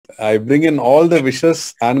I bring in all the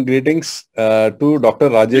wishes and greetings to Dr.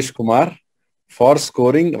 Rajesh Kumar for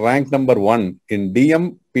scoring rank number 1 in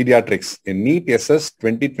DM Pediatrics in NEET SS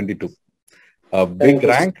 2022. A big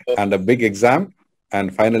rank and a big exam.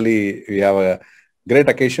 And finally, we have a great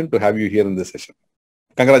occasion to have you here in this session.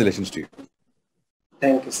 Congratulations to you.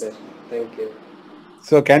 Thank you, sir. Thank you.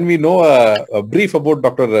 So can we know a brief about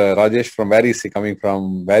Dr. Rajesh, from where is he coming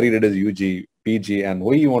from, where he did his UG, PG, and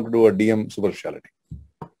why you want to do a DM super specialty?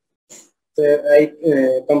 So I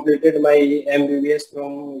completed my MBBS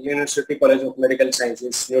from University College of Medical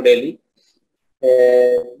Sciences, New Delhi.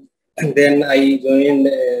 And then I joined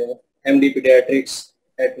MD Pediatrics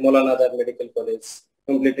at Molanadar Medical College,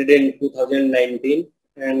 completed in 2019.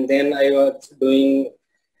 And then I was doing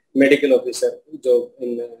medical officer job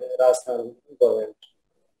in Rajasthan government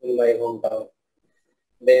in my hometown.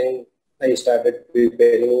 Then I started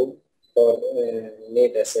preparing for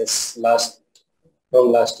NEET SS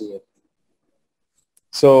from last year.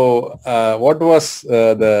 So what was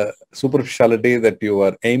the super specialty that you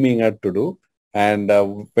were aiming at to do? And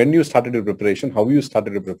when you started your preparation, how you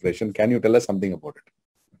started your preparation? Can you tell us something about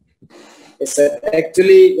it? Yes, sir.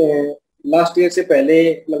 Actually, last year से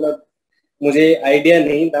पहले मतलब मुझे idea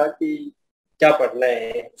नहीं था कि क्या पढ़ना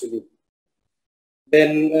है actually.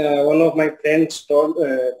 Then one of my friends told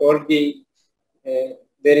me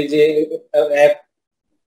there is a app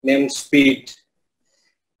named Speed.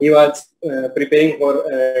 He was preparing for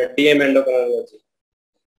DM endocrinology.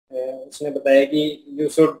 उसने बताया कि you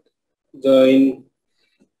should join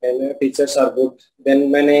and teachers are good. Then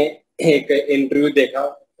मैंने एक इंटरव्यू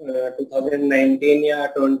देखा 2019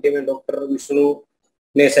 या 20 में डॉक्टर विष्णु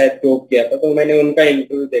ने शायद टॉप किया था, तो मैंने उनका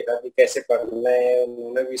इंटरव्यू देखा कि कैसे पढ़ना है.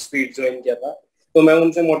 उन्होंने भी स्पीड ज्वाइन किया था, तो मैं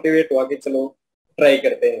उनसे मोटिवेट हुआ कि चलो ट्राई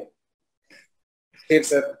करते हैं. फिर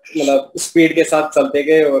सर मतलब स्पीड के साथ चलते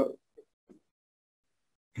गए और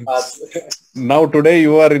now today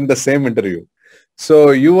you are in the same interview.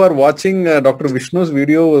 So you are watching Dr. Vishnu's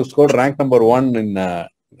video, who scored rank number 1 in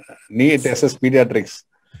NEET SS Pediatrics.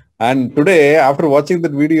 And today, after watching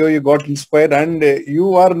that video, you got inspired and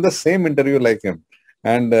you are in the same interview like him.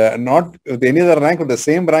 And not with any other rank, but the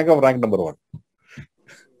same rank of rank number 1.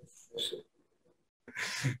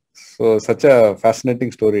 So such a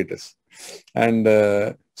fascinating story it is. And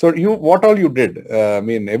so what all you did? I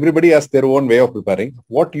mean, everybody has their own way of preparing.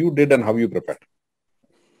 What you did and how you prepared?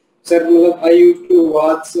 Sir, I used to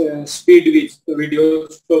watch speed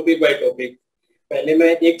videos topic by topic. पहले मैं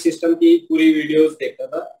एक system की पूरी videos देखता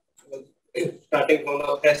था, starting from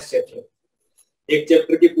the first chapter. एक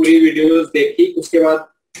chapter की पूरी वीडियोस देखी, उसके बाद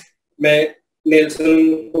मैं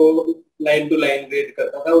नेल्सन को लाइन टू लाइन रीड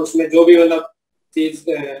करता था. उसमें जो भी मतलब चीज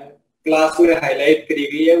क्लास में हाईलाइट करी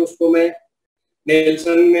गई है उसको मैं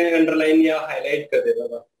नेल्सन में अंडरलाइन या हाईलाइट कर देता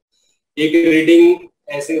था. एक रीडिंग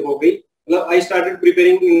ऐसे हो गई. मतलब I started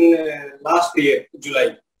preparing in last year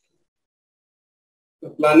July. I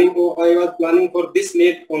was planning for this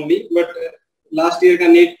NEET only, but last year का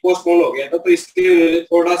NEET postpone हो गया था, तो इसलिए मुझे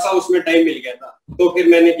थोड़ा सा उसमें टाइम मिल गया था. तो फिर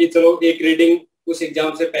मैंने कि चलो एक रीडिंग उस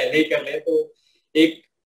एग्जाम से पहले ही कर ले, तो एक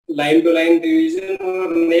लाइन टू लाइन रिवीजन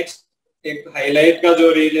और नेक्स्ट एक हाईलाइट का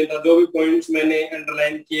जो रीजन था, जो भी पॉइंट्स मैंने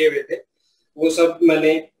अंडरलाइन किए हुए थे वो सब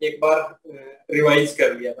मैंने एक बार रिवाइज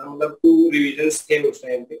कर लिया था. मतलब 2 रिविजन्स थे उस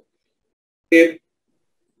टाइम पे. फिर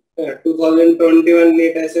 2021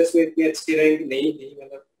 नीट एसएस में इतनी अच्छी रैंक नहीं थी.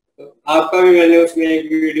 मतलब तो आपका भी मैंने उसमें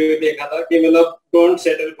एक वीडियो देखा था कि मतलब don't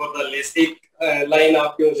settle for the less. एक लाइन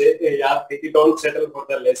आपकी मुझे याद थी कि don't settle for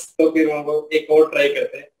the less. तो फिर हम लोग एक और ट्राई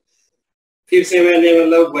करते हैं. फिर से मैंने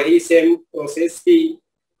मतलब वही सेम प्रोसेस की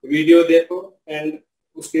वीडियो देखो एंड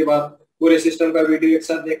उसके बाद पूरे सिस्टम का वीडियो एक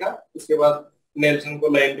साथ देखा. उसके बाद नेल्सन को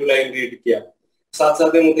लाइन टू लाइन रीड किया. साथ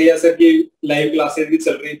साथ में मुथैया सर की लाइव क्लासेस भी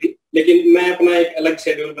चल रही थी, लेकिन मैं अपना एक अलग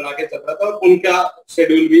शेड्यूल बना के चल रहा था और उनका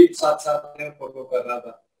शेड्यूल भी साथ साथ में फॉलो कर रहा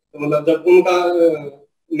था. तो मतलब जब उनका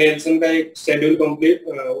नेल्सन का एक शेड्यूल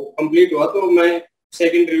कंप्लीट हुआ तो मैं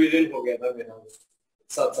सेकंड रिवीजन हो गया था मेरा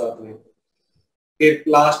साथ साथ में. फिर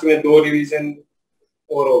लास्ट में 2 रिवीजन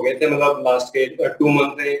और हो गए थे. मतलब लास्ट के 2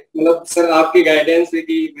 मंथ में मतलब सर आपकी गाइडेंस थी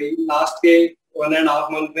कि भाई लास्ट के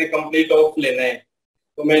 1.5 मंथ में कंप्लीट ऑफ लेना है,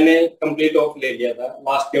 तो मैंने कंप्लीट ऑफ ले लिया था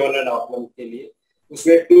लास्ट के 1.5 मंथ के लिए.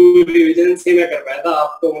 उसमें 2 रिवीजन ही मैं कर पाया था.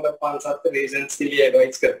 आप तो मतलब 5-7 रिवीजन के लिए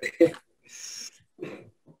एडवाइस करते हैं.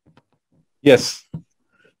 Yes.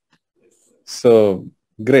 So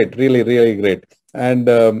great, really, really great. And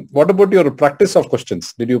what about your practice of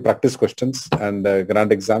questions? Did you practice questions and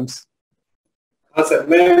grant exams? हाँ सर,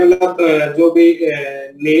 मैं मतलब जो भी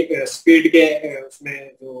स्पीड के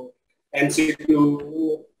उसमें जो MCQ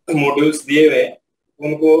मॉड्यूल्स दिए हुए हैं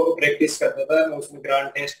उनको प्रैक्टिस करता था. उसमें ग्रांड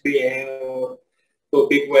टेस्ट भी हैं और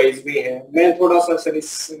टॉपिक वाइज भी है. मैं थोड़ा सा सर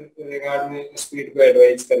इस रिगार्ड में स्पीड को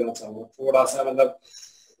एडवाइज करना चाहूँगा. थोड़ा सा मतलब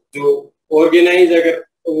जो ऑर्गेनाइज अगर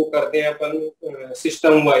वो करते हैं अपन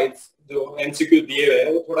सिस्टम वाइज, जो एमसीक्यू दिए हुए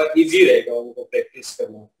हैं वो थोड़ा इजी रहेगा उनको प्रैक्टिस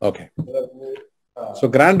करना. Okay. So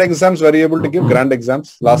grand exams, were you able to give grand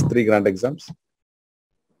exams? Last 3 grand exams?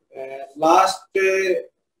 Last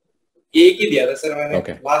एक ही दिया था सर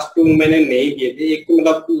मैंने. लास्ट 2 मैंने नहीं किए थे. एक तो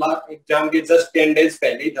मतलब एग्जाम के जस्ट 10 days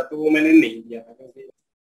पहले ही था, तो वो मैंने नहीं दिया था.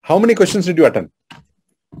 How many questions did you attend?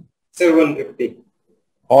 Sir, 150.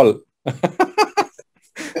 All.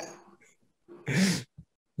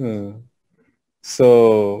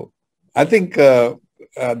 So I think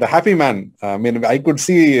the happy man, I mean, I could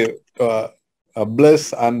see a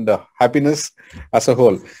bliss and happiness as a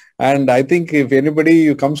whole. And I think if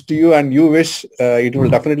anybody comes to you and you wish, it will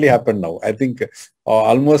definitely happen now. I think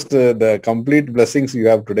almost the complete blessings you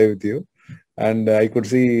have today with you. And I could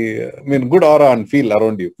see, I mean, good aura and feel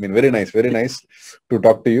around you. I mean, very nice to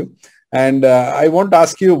talk to you. And I want to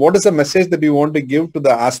ask you, what is the message that you want to give to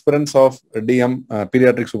the aspirants of DM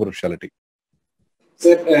pediatric superspecialty?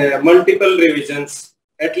 Sir, multiple revisions,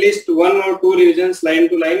 at least 1 or 2 revisions line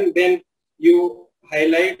to line, then you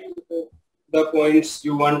highlight the points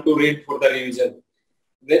you want to read for the revision.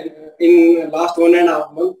 Then in last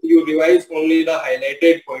 1.5 months, you revise only the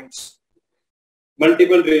highlighted points.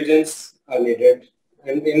 Multiple revisions are needed.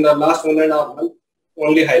 And in the last 1.5 months,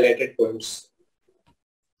 only highlighted points.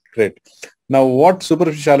 Great. Now, what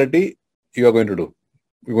superspecialty you are going to do?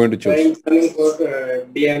 You're going to choose? I'm planning for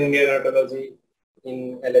DM neonatology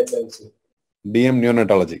in LHMC. DM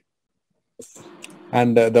neonatology.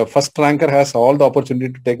 And the first ranker has all the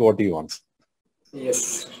opportunity to take what he wants.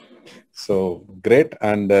 Yes. So great.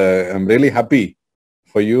 And I'm really happy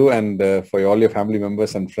for you and for all your family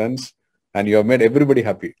members and friends. And you have made everybody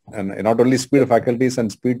happy. And not only SPEED faculties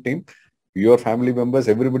and SPEED team, your family members,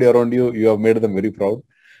 everybody around you, you have made them very proud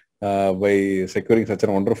by securing such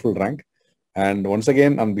a wonderful rank. And once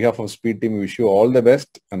again, on behalf of SPEED team, we wish you all the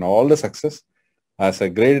best and all the success as a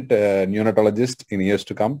great neonatologist in years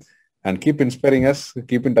to come. And keep inspiring us,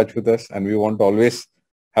 keep in touch with us. And we want to always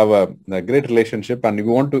have a great relationship. And we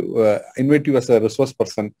want to invite you as a resource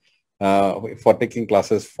person for taking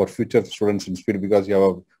classes for future students in SPEED, because you have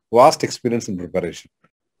a vast experience in preparation.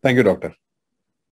 Thank you, Doctor.